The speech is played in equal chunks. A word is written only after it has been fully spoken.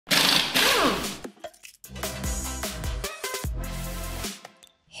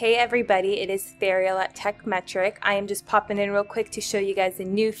Hey everybody, it is Fariel at Tekmetric. I am just popping in real quick to show you guys the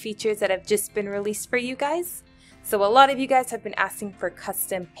new features that have just been released for you guys. So a lot of you guys have been asking for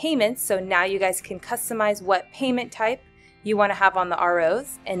custom payments, so now you guys can customize what payment type you want to have on the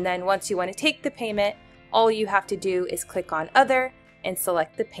ROs, and then once you want to take the payment, all you have to do is click on Other and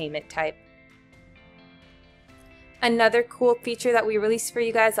select the payment type. Another cool feature that we released for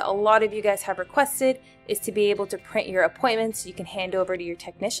you guys that a lot of you guys have requested is to be able to print your appointments so you can hand over to your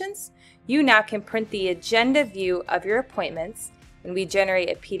technicians. You now can print the agenda view of your appointments, and we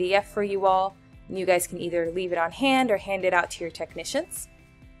generate a PDF for you all, and you guys can either leave it on hand or hand it out to your technicians.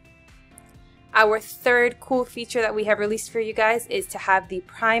 Our third cool feature that we have released for you guys is to have the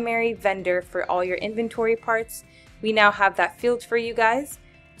primary vendor for all your inventory parts. We now have that field for you guys,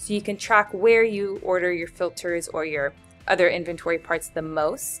 so you can track where you order your filters or your other inventory parts the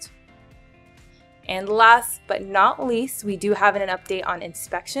most. And last but not least, we do have an update on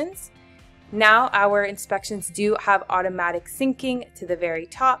inspections. Now our inspections do have automatic syncing to the very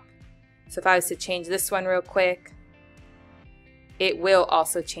top. So if I was to change this one real quick, it will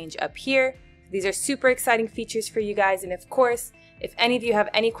also change up here. These are super exciting features for you guys. And of course, if any of you have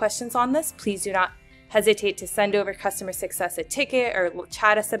any questions on this, please do not hesitate to send over customer success a ticket or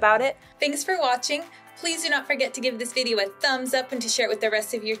chat us about it. Thanks for watching. Please do not forget to give this video a thumbs up and to share it with the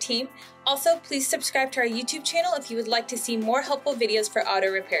rest of your team. Also, please subscribe to our YouTube channel if you would like to see more helpful videos for auto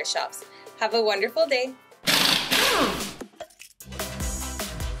repair shops. Have a wonderful day.